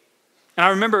it. And I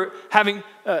remember having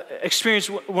experienced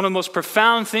one of the most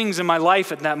profound things in my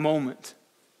life at that moment.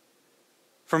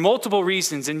 For multiple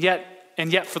reasons, and yet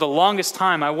for the longest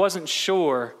time, I wasn't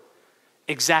sure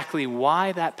exactly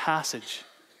why that passage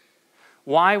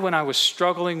Why, when I was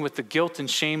struggling with the guilt and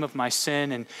shame of my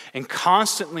sin and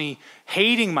constantly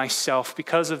hating myself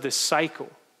because of this cycle,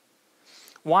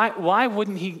 why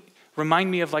wouldn't he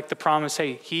remind me of like the promise,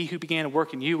 hey, he who began to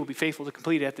work in you will be faithful to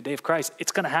complete it at the day of Christ.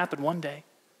 It's going to happen one day.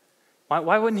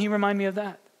 Why wouldn't he remind me of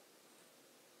that?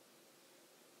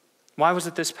 Why was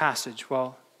it this passage?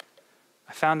 Well,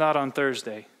 I found out on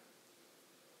Thursday.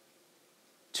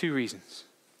 2 reasons.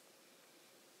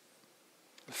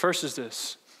 The first is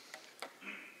this.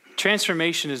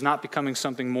 Transformation is not becoming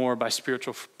something more by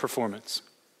spiritual performance.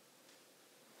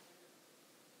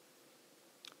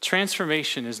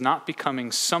 Transformation is not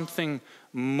becoming something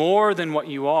more than what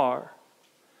you are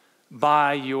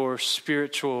by your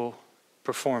spiritual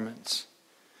performance.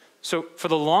 So for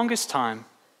the longest time,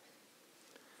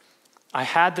 I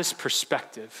had this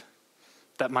perspective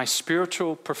that my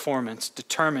spiritual performance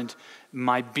determined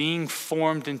my being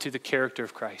formed into the character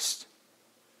of Christ.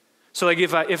 So like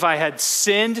if I had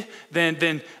sinned, then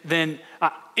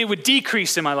it would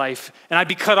decrease in my life and I'd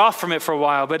be cut off from it for a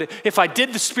while. But if I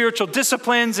did the spiritual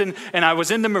disciplines and I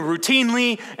was in them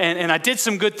routinely and I did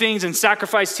some good things and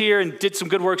sacrificed here and did some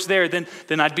good works there,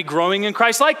 then I'd be growing in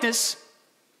Christ likeness.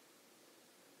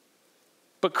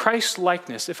 But Christ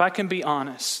likeness, if I can be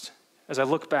honest, as I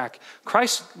look back,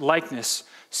 Christ likeness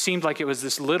seemed like it was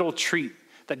this little treat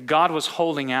that God was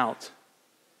holding out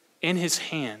in his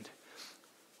hand,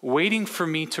 waiting for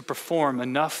me to perform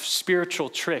enough spiritual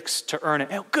tricks to earn it.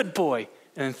 Oh, good boy.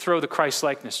 And then throw the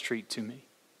Christ-likeness treat to me.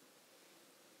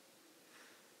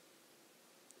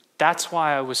 That's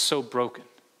why I was so broken.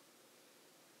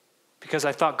 Because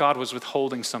I thought God was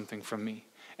withholding something from me.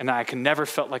 And I never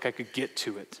felt like I could get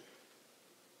to it.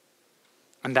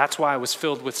 And that's why I was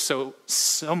filled with so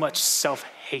much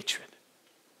self-hatred.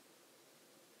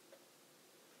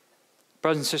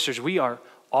 Brothers and sisters, we are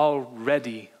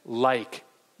already like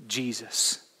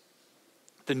Jesus.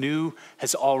 The new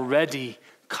has already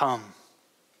come.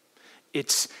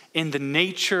 It's in the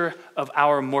nature of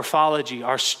our morphology,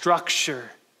 our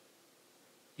structure.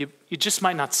 You just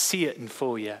might not see it in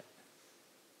full yet.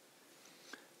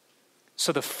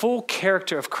 So the full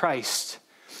character of Christ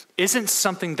isn't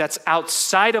something that's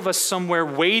outside of us somewhere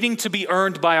waiting to be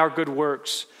earned by our good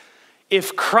works.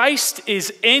 If Christ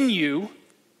is in you,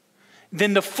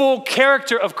 then the full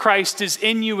character of Christ is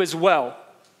in you as well.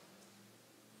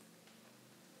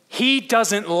 He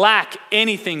doesn't lack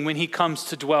anything when he comes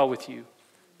to dwell with you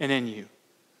and in you.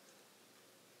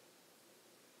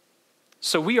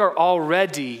 So we are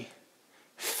already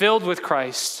filled with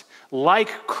Christ,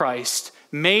 like Christ,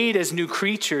 made as new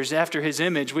creatures after his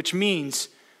image, which means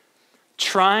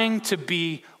trying to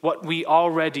be what we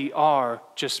already are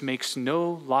just makes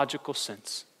no logical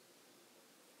sense.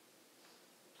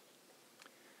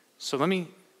 So let me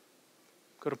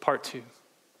go to part 2.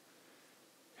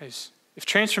 Guys, if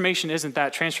transformation isn't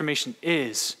that, transformation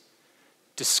is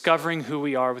discovering who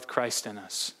we are with Christ in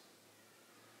us.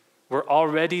 We're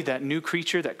already that new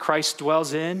creature that Christ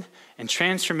dwells in, and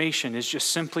transformation is just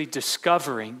simply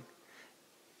discovering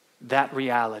that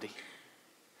reality.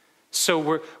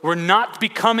 So we're not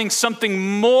becoming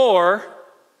something more,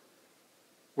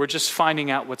 we're just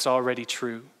finding out what's already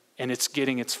true, and it's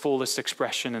getting its fullest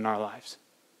expression in our lives.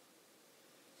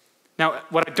 Now,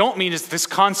 what I don't mean is this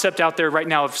concept out there right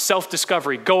now of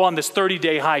self-discovery. Go on this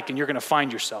 30-day hike and you're going to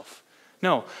find yourself.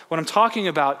 No, what I'm talking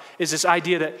about is this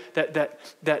idea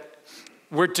that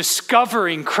we're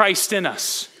discovering Christ in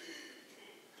us.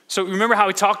 So remember how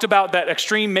we talked about that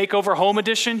Extreme Makeover Home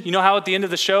Edition? You know how at the end of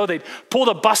the show they'd pull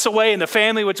the bus away and the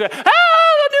family would say, "Oh,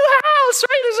 the new house,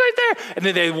 right, it's right there." And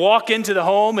then they'd walk into the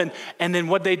home and then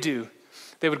what'd they do?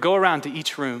 They would go around to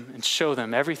each room and show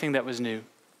them everything that was new.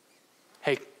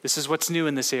 Hey, this is what's new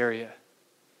in this area.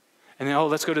 And then,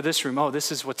 let's go to this room.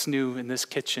 This is what's new in this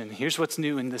kitchen. Here's what's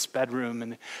new in this bedroom.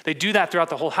 And they do that throughout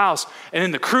the whole house. And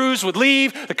then the crews would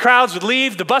leave, the crowds would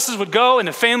leave, the buses would go, and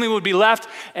the family would be left.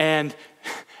 And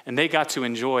they got to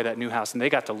enjoy that new house. And they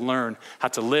got to learn how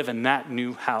to live in that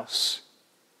new house.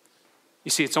 You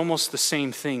see, it's almost the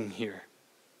same thing here.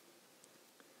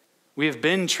 We have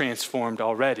been transformed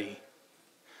already.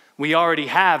 We already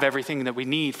have everything that we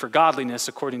need for godliness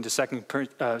according to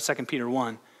 2 Peter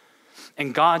 1.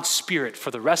 And God's Spirit for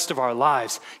the rest of our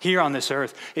lives here on this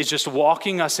earth is just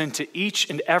walking us into each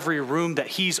and every room that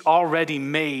he's already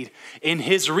made in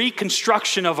his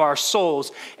reconstruction of our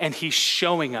souls. And he's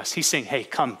showing us, he's saying, hey,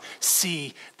 come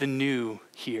see the new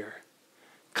here.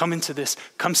 Come into this,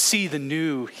 come see the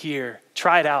new here.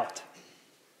 Try it out.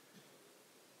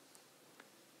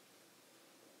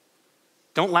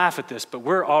 Don't laugh at this, but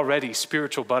we're already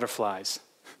spiritual butterflies.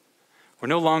 We're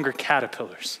no longer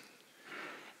caterpillars.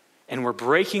 And we're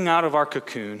breaking out of our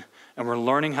cocoon and we're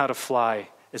learning how to fly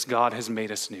as God has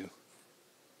made us new.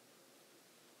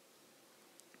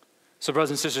 So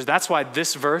brothers and sisters, that's why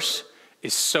this verse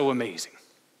is so amazing.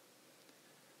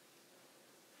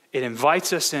 It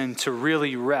invites us in to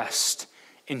really rest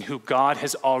in who God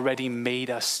has already made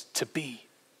us to be.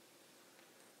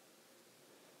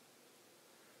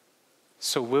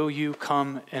 So will you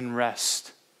come and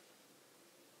rest,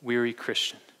 weary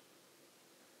Christian?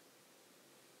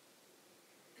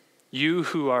 You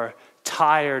who are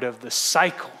tired of the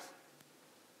cycle,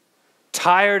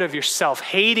 tired of yourself,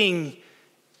 hating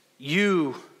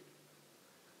you,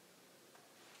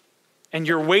 and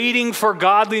you're waiting for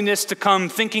godliness to come,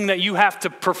 thinking that you have to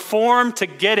perform to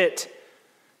get it.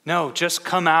 No, just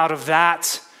come out of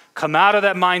that. Come out of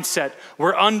that mindset.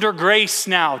 We're under grace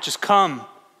now. Just come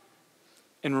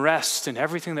and rest in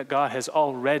everything that God has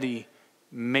already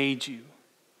made you.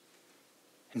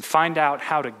 And find out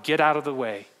how to get out of the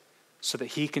way so that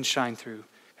he can shine through.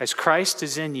 As Christ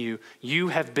is in you, you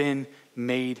have been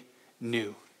made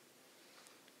new.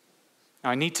 Now,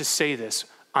 I need to say this.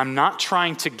 I'm not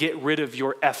trying to get rid of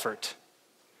your effort.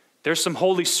 There's some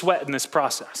holy sweat in this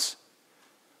process.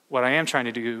 What I am trying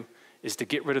to do is to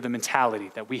get rid of the mentality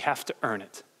that we have to earn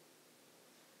it.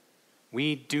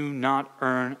 We do not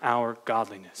earn our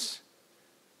godliness.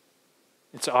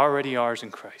 It's already ours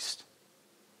in Christ.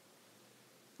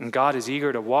 And God is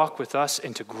eager to walk with us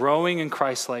into growing in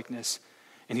Christ-likeness,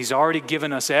 and he's already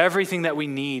given us everything that we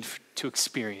need to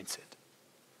experience it.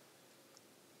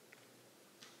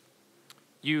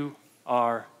 You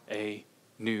are a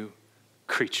new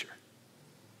creature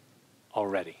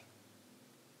already.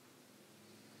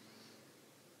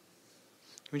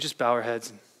 Can we just bow our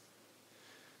heads and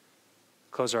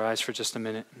close our eyes for just a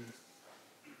minute?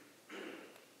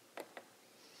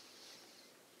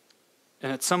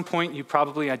 And at some point, you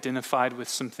probably identified with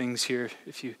some things here.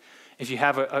 If you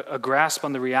have a grasp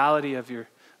on the reality of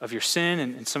your sin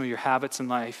and some of your habits in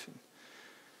life,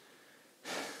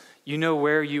 you know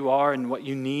where you are and what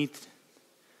you need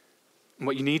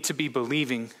to be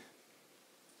believing.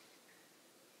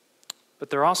 But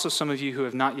there are also some of you who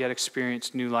have not yet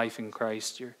experienced new life in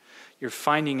Christ. You're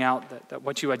finding out that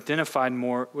what you identified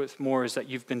more is that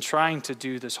you've been trying to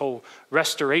do this whole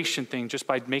restoration thing just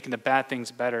by making the bad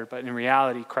things better. But in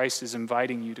reality, Christ is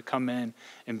inviting you to come in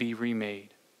and be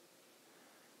remade.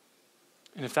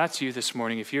 And if that's you this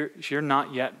morning, if you're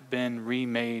not yet been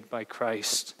remade by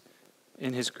Christ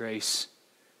in his grace,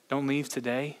 don't leave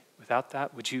today without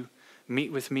that. Would you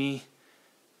meet with me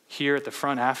here at the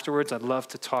front afterwards? I'd love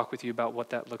to talk with you about what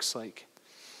that looks like.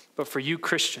 But for you,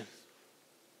 Christian,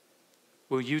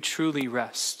 will you truly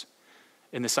rest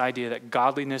in this idea that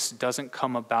godliness doesn't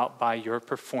come about by your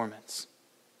performance?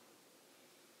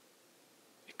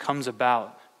 It comes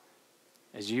about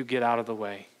as you get out of the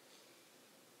way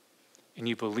and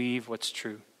you believe what's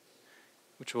true,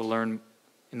 which we'll learn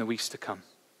in the weeks to come.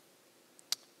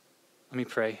 Let me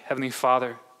pray. Heavenly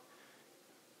Father,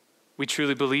 we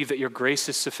truly believe that your grace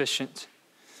is sufficient.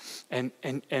 And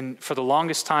for the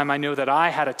longest time, I know that I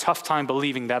had a tough time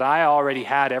believing that I already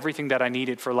had everything that I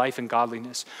needed for life and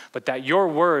godliness, but that your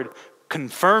word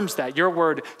confirms that. Your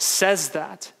word says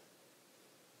that.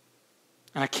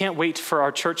 And I can't wait for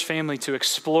our church family to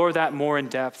explore that more in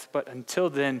depth. But until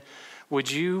then,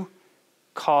 would you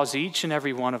cause each and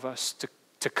every one of us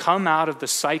to come out of the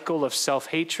cycle of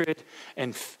self-hatred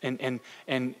and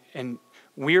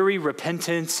weary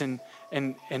repentance and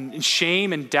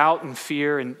shame and doubt and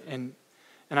fear. And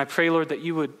I pray, Lord, that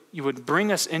you would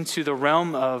bring us into the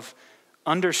realm of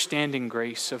understanding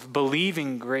grace, of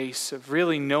believing grace, of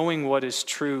really knowing what is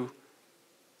true,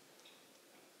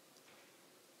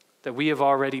 that we have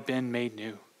already been made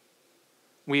new.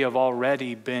 We have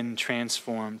already been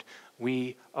transformed.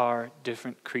 We are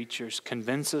different creatures.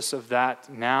 Convince us of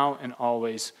that now and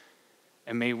always,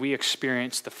 and may we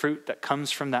experience the fruit that comes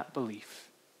from that belief.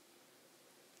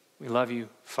 We love you,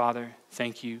 Father.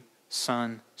 Thank you,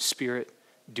 Son, Spirit.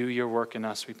 Do your work in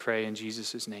us, we pray in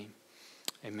Jesus' name.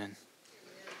 Amen.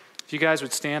 If you guys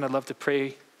would stand, I'd love to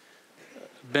pray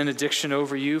benediction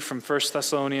over you from 1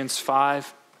 Thessalonians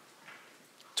 5,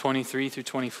 23 through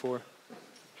 24.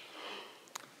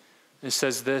 It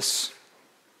says this: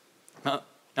 Now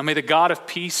may the God of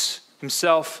peace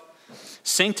himself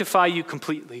sanctify you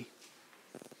completely,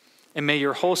 and may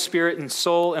your whole spirit and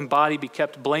soul and body be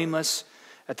kept blameless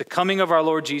at the coming of our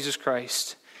Lord Jesus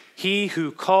Christ. He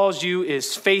who calls you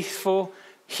is faithful.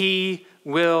 He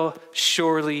will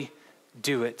surely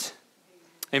do it.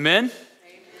 Amen? Amen.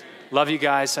 Love you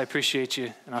guys. I appreciate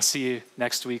you. And I'll see you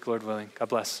next week, Lord willing. God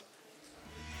bless.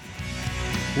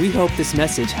 We hope this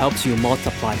message helps you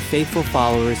multiply faithful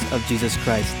followers of Jesus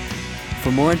Christ.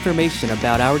 For more information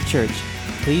about our church,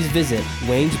 please visit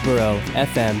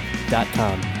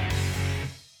waynesborofm.com.